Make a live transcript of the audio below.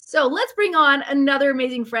So let's bring on another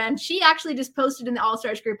amazing friend. She actually just posted in the All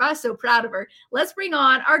Stars group. I was so proud of her. Let's bring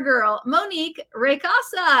on our girl, Monique Reycasa.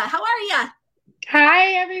 How are you? Hi,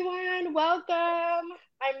 everyone. Welcome.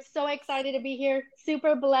 I'm so excited to be here.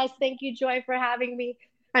 Super blessed. Thank you, Joy, for having me.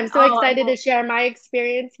 I'm so Oh, excited to share my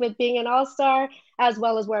experience with being an all-star, as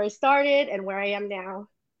well as where I started and where I am now.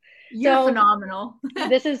 you're So phenomenal.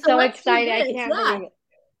 this is So so let's do exciting. I this. can't Yeah. believe it.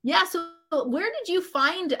 Yeah. So where did you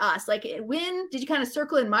find us? Like, when did you kind of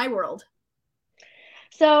circle in my world?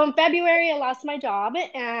 So in February, I lost my job,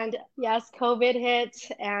 and yes, COVID hit,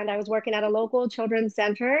 and I was working at a local children's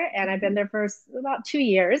center, and I've been there for about 2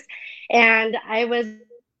 years. And I was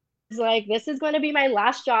like, this is going to be my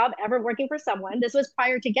last job ever working for someone. This was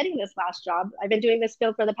prior to getting this last job. I've been doing this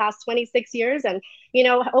field for the past 26 years. And,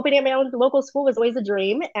 opening my own local school was always a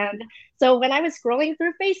dream. And so when I was scrolling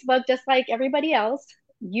through Facebook, just like everybody else,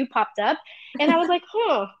 you popped up. And I was like,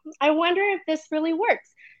 I wonder if this really works.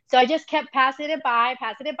 So I just kept passing it by,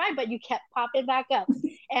 but you kept popping back up.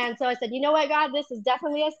 And so I said, you know what, God, this is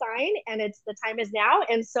definitely a sign, and the time is now.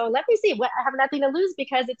 And so let me see. I have nothing to lose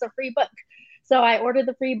because it's a free book. So I ordered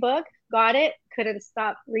the free book, got it, couldn't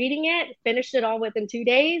stop reading it, finished it all within 2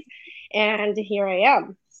 days, and here I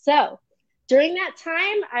am. So during that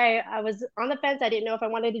time, I was on the fence. I didn't know if I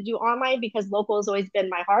wanted to do online because local has always been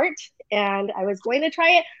my heart, and I was going to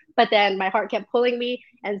try it. But then my heart kept pulling me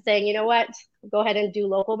and saying, you know what, go ahead and do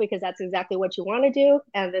local because that's exactly what you want to do,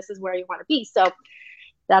 and this is where you want to be. So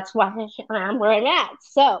that's why I'm where I'm at.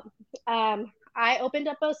 So I opened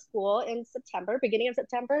up a school in September, beginning of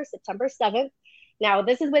September, September 7th. Now,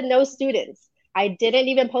 this is with no students. I didn't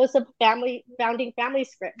even post a founding family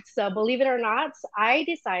script. So believe it or not, I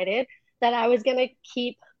decided that I was going to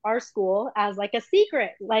keep our school as like a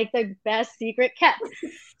secret, like the best secret kept.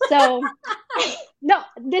 So no,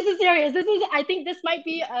 this is serious. I think this might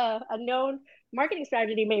be a known marketing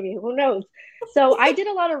strategy, maybe. Who knows? So I did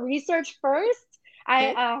a lot of research first.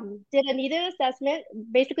 I Okay. did a needed assessment.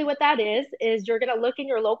 Basically, what that is you're going to look in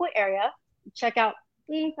your local area, check out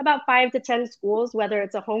about 5 to 10 schools, whether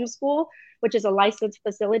it's a homeschool, which is a licensed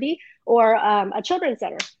facility, or a children's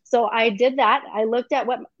center. So I did that. I looked at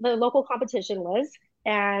what the local competition was,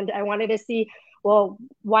 and I wanted to see, well,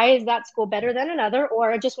 why is that school better than another?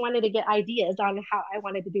 Or I just wanted to get ideas on how I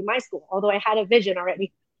wanted to do my school, although I had a vision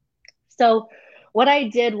already. So what I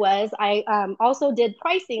did was I also did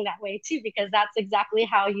pricing that way too, because that's exactly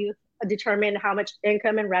how you determine how much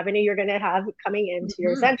income and revenue you're going to have coming into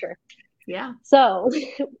your Mm-hmm. center. Yeah. So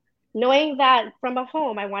knowing that from a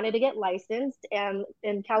home, I wanted to get licensed. And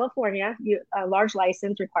in California, a large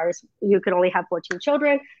license requires you can only have 14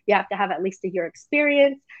 children. You have to have at least a year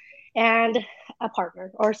experience and a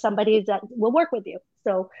partner or somebody that will work with you.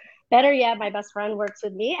 So better yet, my best friend works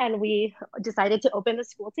with me, and we decided to open the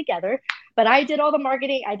school together. But I did all the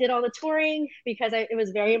marketing, I did all the touring because it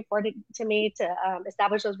was very important to me to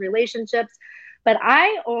establish those relationships. But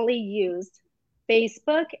I only used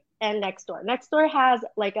Facebook and Nextdoor. Nextdoor has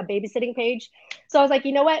like a babysitting page. So I was like,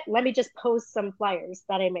 you know what? Let me just post some flyers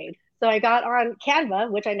that I made. So I got on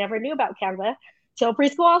Canva, which I never knew about Canva till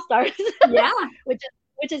Preschool All Stars, Yeah.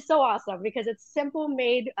 which is so awesome because it's simple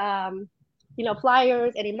made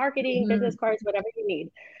flyers, any marketing, Mm-hmm. business cards, whatever you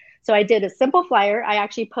need. So I did a simple flyer. I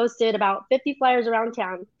actually posted about 50 flyers around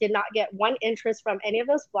town, did not get one interest from any of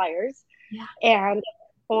those flyers, Yeah. and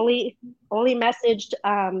only only messaged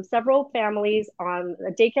several families on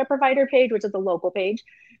a daycare provider page, which is a local page,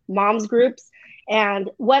 moms groups. And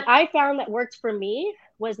what I found that worked for me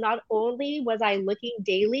was not only was I looking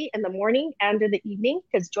daily in the morning and in the evening,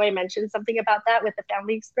 because Joy mentioned something about that with the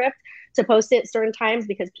family script, to post it certain times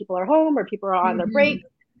because people are home or people are on their break. Mm-hmm.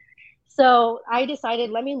 So I decided,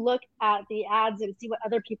 let me look at the ads and see what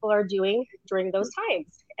other people are doing during those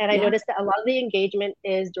times. And I Yeah. noticed that a lot of the engagement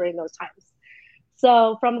is during those times.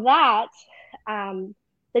 So from that, um,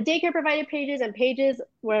 the daycare provided pages and pages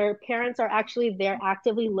where parents are actually there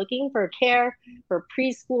actively looking for care for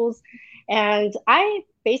preschools. And I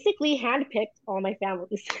basically handpicked all my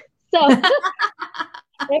families. So,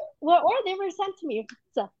 or they were sent to me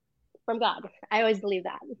from God. I always believe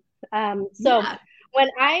that. So Yeah. when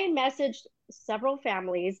I messaged several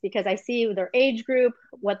families because I see their age group,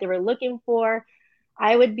 what they were looking for,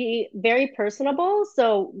 I would be very personable.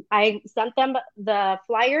 So I sent them the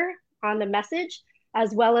flyer on the message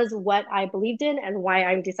as well as what I believed in and why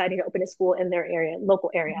I'm deciding to open a school in their area, local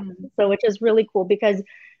area. Mm-hmm. So which is really cool because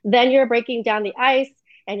then you're breaking down the ice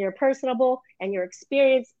and you're personable and you're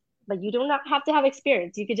experienced, but you do not have to have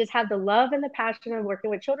experience. You could just have the love and the passion of working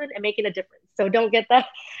with children and making a difference. So don't think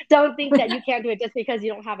that you can't do it just because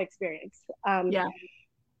you don't have experience. Yeah.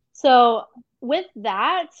 So with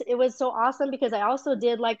that, it was so awesome because I also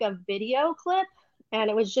did like a video clip, and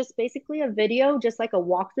it was just basically a video, just like a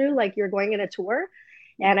walkthrough, like you're going in a tour.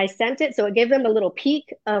 And I sent it. So it gave them a little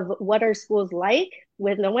peek of what our school's like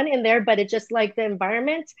with no one in there, but it just like the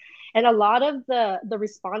environment. And a lot of the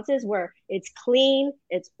responses were it's clean,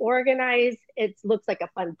 it's organized, it looks like a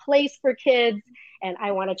fun place for kids, and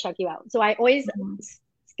I want to check you out. So I always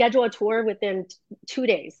schedule a tour within 2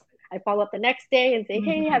 days. I follow up the next day and say,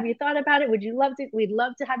 hey, have you thought about it? Would you love to? We'd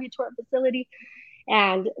love to have you tour our facility.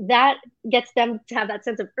 And that gets them to have that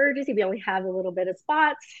sense of urgency. We only have a little bit of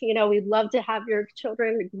spots. You know, we'd love to have your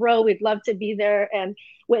children grow. We'd love to be there and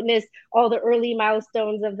witness all the early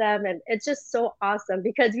milestones of them. And it's just so awesome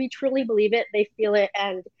because we truly believe it. They feel it.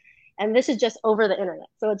 And this is just over the internet.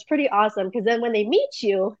 So it's pretty awesome because then when they meet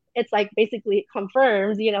you, it's like basically it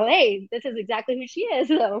confirms, you know, hey, this is exactly who she is.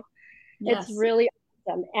 So it's really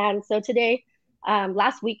awesome. And so today,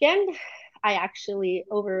 last weekend, I actually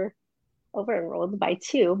over enrolled by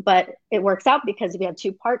 2, but it works out because we have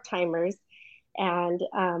 2 part-timers. And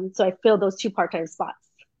so I filled those 2 part-time spots,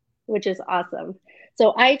 which is awesome.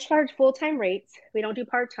 So I charge full-time rates. We don't do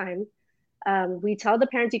part-time. We tell the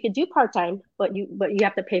parents you can do part-time, but you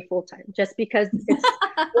have to pay full-time just because it's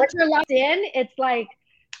once you're locked in, it's like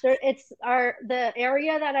the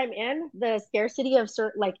area that I'm in, the scarcity of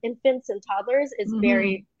certain like infants and toddlers is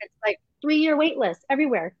it's like 3-year wait list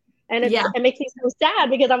everywhere. And it makes me so sad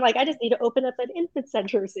because I'm like, I just need to open up an infant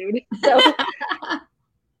center soon. So,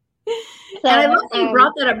 and I love that you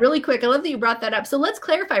brought that up really quick. I love that you brought that up. So let's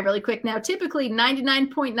clarify really quick. Now, typically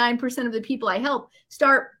 99.9% of the people I help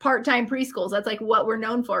start part-time preschools. That's like what we're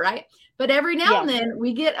known for, right? But every now and then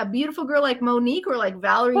we get a beautiful girl like Monique or like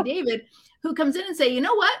Valerie David who comes in and say, you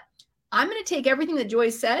know what? I'm going to take everything that Joy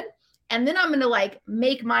said, and then I'm going to like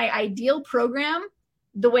make my ideal program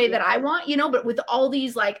the way that I want, you know, but with all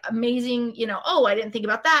these like amazing, you know, oh, I didn't think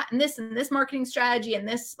about that and this marketing strategy and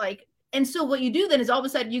this like, and so what you do then is all of a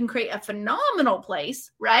sudden you can create a phenomenal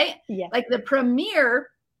place, right? Yeah. Like the premier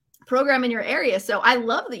program in your area. So I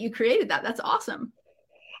love that you created that. That's awesome.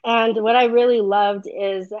 And what I really loved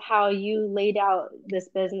is how you laid out this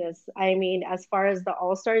business. I mean, as far as the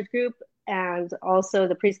All-Stars group and also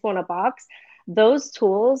the Preschool in a Box, those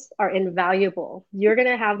tools are invaluable. You're going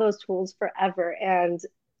to have those tools forever. And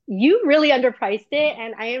you really underpriced it.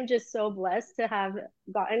 And I am just so blessed to have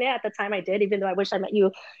gotten it at the time I did, even though I wish I met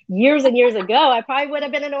you years and years ago. I probably would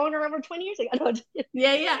have been an owner over 20 years ago.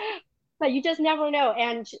 Yeah. But you just never know.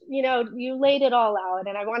 And, you know, you laid it all out.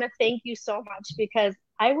 And I want to thank you so much because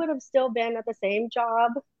I would have still been at the same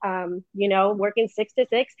job, you know, working 6 to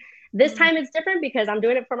 6. This time it's different because I'm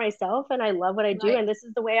doing it for myself and I love what I do. And this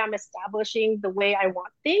is the way I'm establishing the way I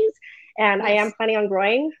want things. And I am planning on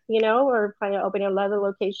growing, you know, or planning on opening another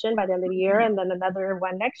location by the end of the year and then another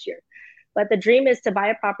one next year. But the dream is to buy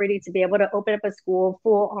a property to be able to open up a school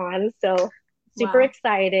full on. So super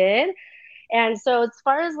excited. And so as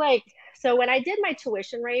far as like, so when I did my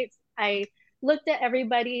tuition rates, I looked at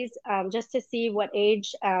everybody's just to see what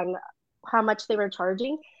age and how much they were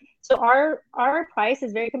charging. So our price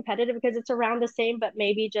is very competitive because it's around the same, but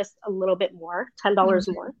maybe just a little bit more,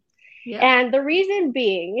 $10 more. Yeah. And the reason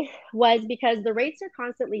being was because the rates are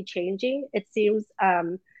constantly changing. It seems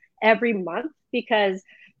every month because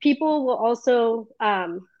people will also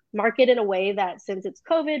market in a way that since it's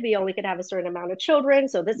COVID, we only could have a certain amount of children.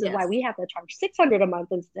 So this is why we have to charge $600 a month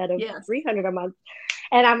instead of $300 a month.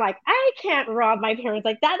 And I'm like, I can't rob my parents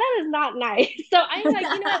like that. That is not nice. So I'm like,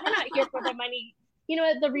 you know what? We're not here for the money. You know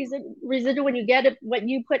what? The residual, when you get it, what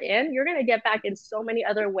you put in, you're going to get back in so many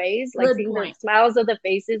other ways, like seeing the smiles of the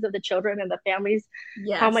faces of the children and the families,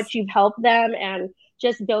 how much you've helped them and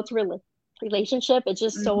just built a relationship. It's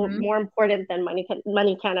just so more important than money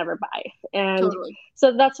can ever buy. And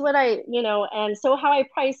so that's what you know, and so how I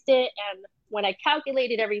priced it. And when I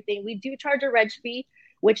calculated everything, we do charge a reg fee,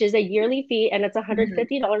 which is a yearly fee, and it's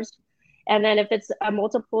 $150. And then if it's a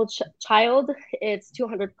multiple child, it's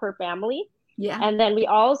 $200 per family. Yeah. And then we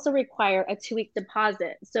also require a 2-week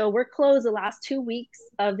deposit. So we're closed the last 2 weeks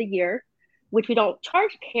of the year, which we don't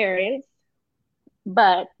charge parents,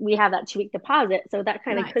 but we have that 2-week deposit. So that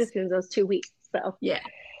kind of consumes those 2 weeks. So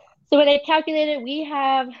so when I calculated, we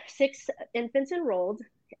have 6 infants enrolled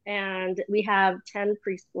and we have 10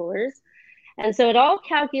 preschoolers. And so it all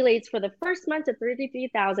calculates for the first month to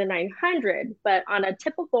 $33,900, but on a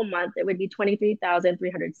typical month, it would be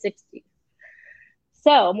 $23,360.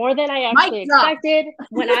 So more than I actually expected.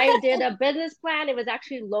 When I did a business plan, it was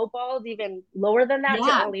actually lowballed even lower than that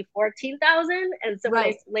to only $14,000. And so when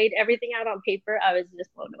I laid everything out on paper, I was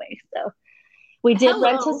just blown away. So We did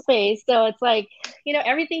rent a Hello. space. So it's like,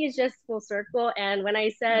 everything is just full circle. And when I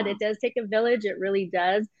said Yeah. it does take a village, it really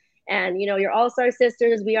does. And, you're all-star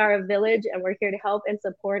sisters. We are a village, and we're here to help and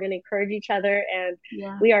support and encourage each other. And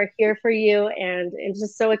Yeah. we are here for you. And it's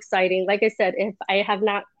just so exciting. Like I said, if I have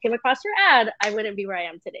not came across your ad, I wouldn't be where I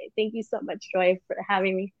am today. Thank you so much, Joy, for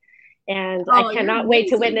having me. And I Oh, you're cannot wait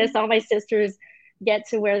to witness amazing. all my sisters get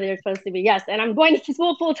to where they're supposed to be. Yes. And I'm going to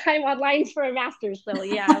school full-time online for a master's. So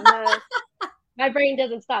yeah, my brain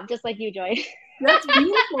doesn't stop, just like you, Joy. That's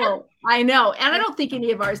beautiful. I know. And I don't think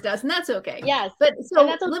any of ours does, and that's okay. Yes. But And so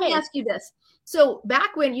that's let me okay. ask you this. So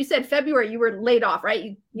back when you said February, you were laid off, right?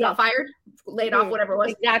 You got fired, laid off, whatever it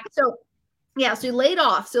was. Exactly. So yeah, so you laid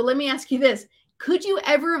off. So let me ask you this. Could you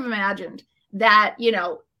ever have imagined that,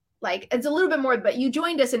 like it's a little bit more, but you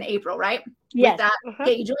joined us in April, right? Yes. With that.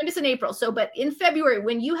 Okay, you joined us in April. So, but in February,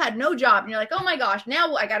 when you had no job and you're like, oh my gosh,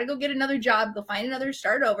 now I got to go get another job, go find another,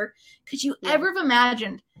 start over. Could you ever have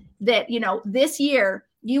imagined that, this year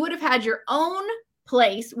you would have had your own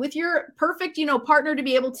place with your perfect, partner to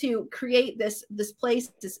be able to create this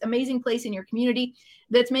place, this amazing place in your community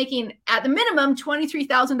that's making at the minimum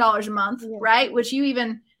 $23,000 a month, right? Which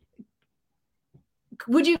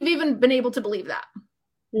would you have even been able to believe that?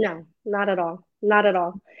 No, not at all. Not at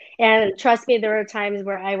all. And trust me, there were times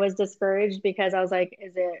where I was discouraged because I was like,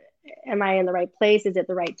 am I in the right place? Is it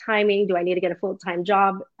the right timing? Do I need to get a full-time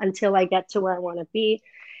job until I get to where I want to be?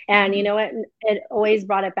 And you know what? It always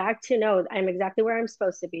brought it back to no, I'm exactly where I'm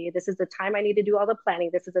supposed to be. This is the time I need to do all the planning.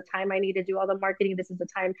 This is the time I need to do all the marketing. This is the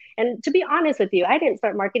time. And to be honest with you, I didn't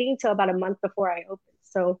start marketing until about a month before I opened.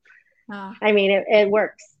 So I mean, it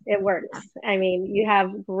works. It works. I mean, you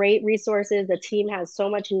have great resources. The team has so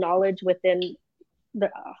much knowledge within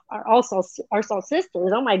our soul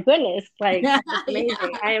sisters. Oh my goodness. Like, it's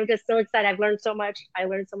amazing. I am just so excited. I've learned so much. I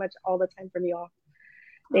learned so much all the time from you all.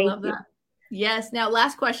 Thank you. That. Yes. Now,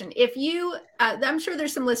 last question. If you, I'm sure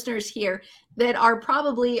there's some listeners here that are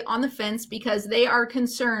probably on the fence because they are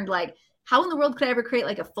concerned, like, how in the world could I ever create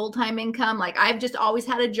like a full-time income? Like I've just always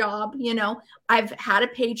had a job, I've had a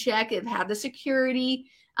paycheck, I've had the security.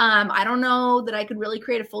 I don't know that I could really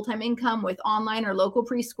create a full-time income with online or local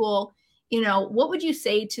preschool. What would you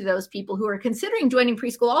say to those people who are considering joining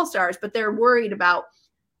Preschool All-Stars, but they're worried about,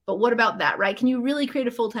 but what about that, right? Can you really create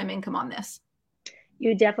a full-time income on this?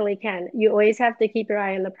 You definitely can. You always have to keep your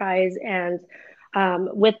eye on the prize. And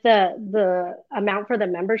with the amount for the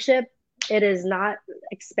membership, it is not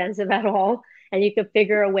expensive at all. And you could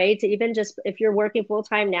figure a way to even just, if you're working full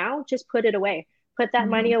time now, just put it away. Put that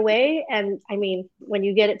money away. And I mean, when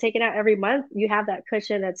you get it taken out every month, you have that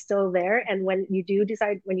cushion that's still there. And when you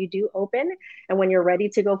do open and when you're ready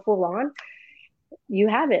to go full on, you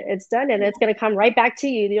have it. It's done, and it's going to come right back to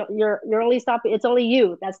you. You're only stopping. It's only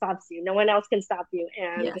you that stops you. No one else can stop you.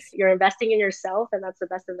 And you're investing in yourself, and that's the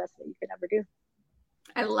best investment you could ever do.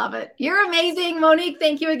 I love it. You're amazing, Monique.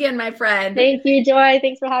 Thank you again, my friend. Thank you, Joy.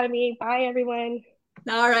 Thanks for having me. Bye, everyone.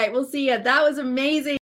 All right. We'll see you. That was amazing.